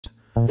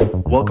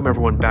Welcome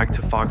everyone back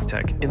to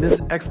Foxtecc. In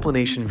this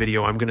explanation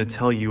video, I'm going to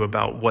tell you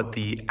about what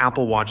the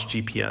Apple Watch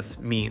GPS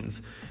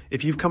means.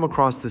 If you've come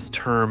across this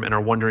term and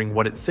are wondering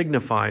what it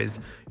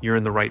signifies, you're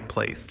in the right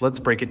place. Let's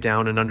break it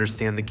down and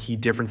understand the key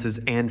differences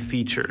and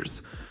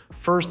features.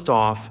 First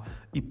off,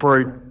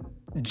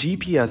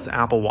 GPS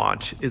Apple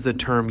Watch is a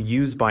term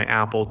used by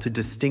Apple to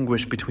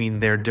distinguish between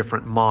their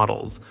different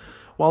models.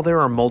 While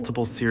there are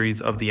multiple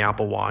series of the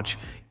Apple Watch,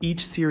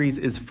 each series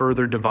is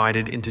further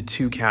divided into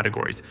two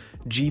categories,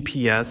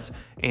 GPS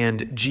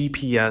and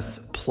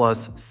GPS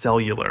plus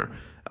cellular.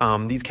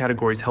 These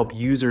categories help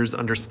users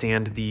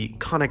understand the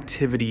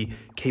connectivity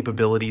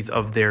capabilities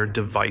of their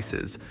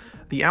devices.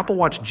 The Apple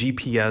Watch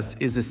GPS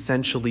is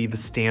essentially the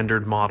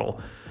standard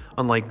model.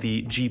 Unlike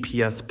the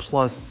GPS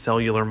plus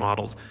cellular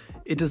models,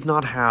 it does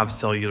not have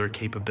cellular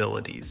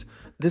capabilities.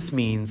 This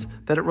means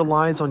that it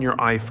relies on your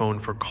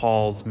iPhone for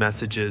calls,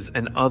 messages,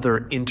 and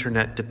other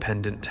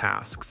internet-dependent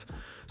tasks.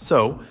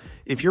 So,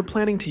 if you're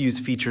planning to use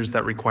features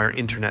that require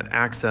internet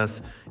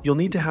access, you'll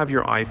need to have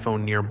your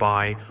iPhone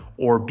nearby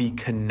or be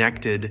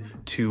connected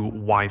to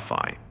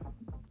Wi-Fi.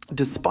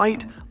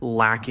 Despite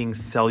lacking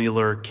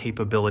cellular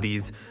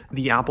capabilities,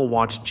 the Apple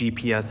Watch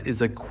GPS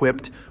is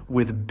equipped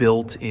with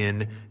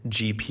built-in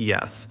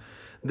GPS.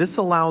 This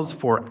allows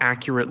for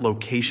accurate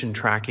location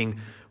tracking,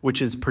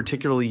 which is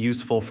particularly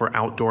useful for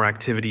outdoor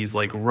activities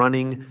like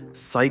running,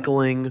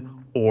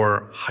 cycling,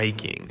 or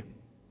hiking.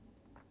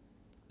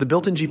 The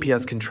built-in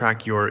GPS can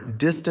track your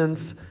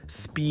distance,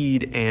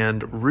 speed,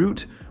 and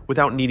route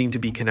without needing to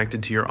be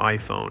connected to your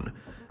iPhone.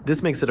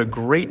 This makes it a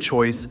great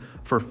choice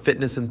for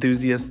fitness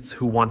enthusiasts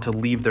who want to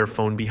leave their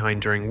phone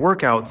behind during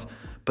workouts,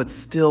 but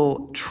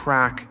still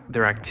track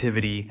their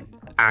activity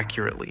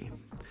accurately.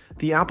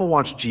 The Apple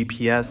Watch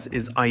GPS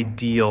is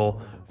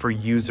ideal for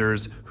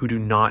users who do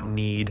not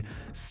need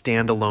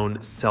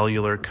standalone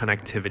cellular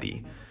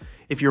connectivity.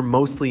 If you're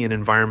mostly in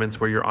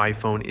environments where your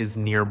iPhone is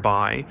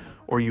nearby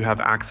or you have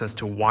access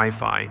to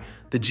Wi-Fi,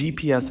 the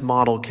GPS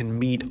model can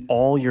meet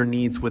all your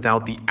needs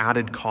without the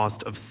added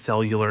cost of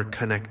cellular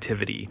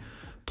connectivity.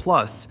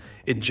 Plus,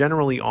 it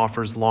generally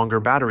offers longer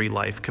battery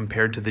life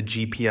compared to the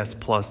GPS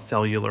plus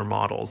cellular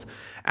models,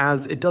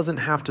 as it doesn't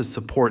have to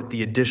support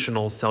the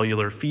additional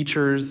cellular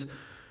features.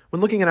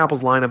 When looking at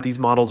Apple's lineup, these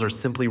models are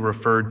simply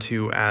referred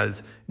to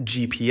as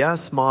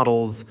GPS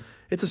models.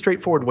 It's a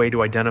straightforward way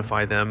to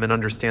identify them and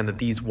understand that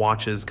these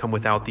watches come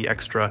without the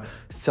extra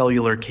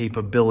cellular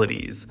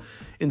capabilities.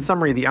 In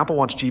summary, the Apple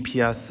Watch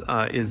GPS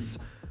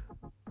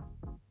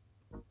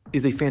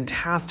is a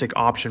fantastic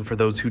option for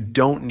those who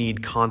don't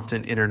need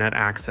constant internet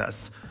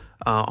access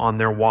on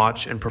their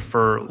watch and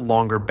prefer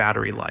longer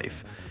battery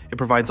life. It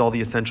provides all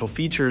the essential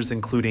features,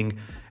 including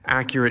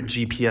accurate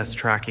GPS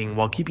tracking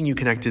while keeping you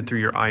connected through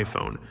your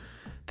iPhone.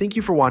 Thank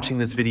you for watching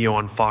this video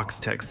on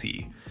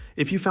Foxtecc.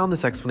 If you found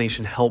this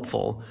explanation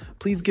helpful,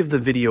 please give the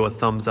video a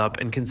thumbs up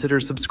and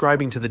consider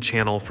subscribing to the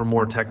channel for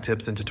more tech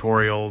tips and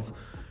tutorials.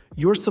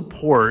 Your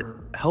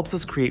support helps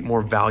us create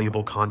more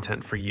valuable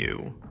content for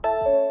you.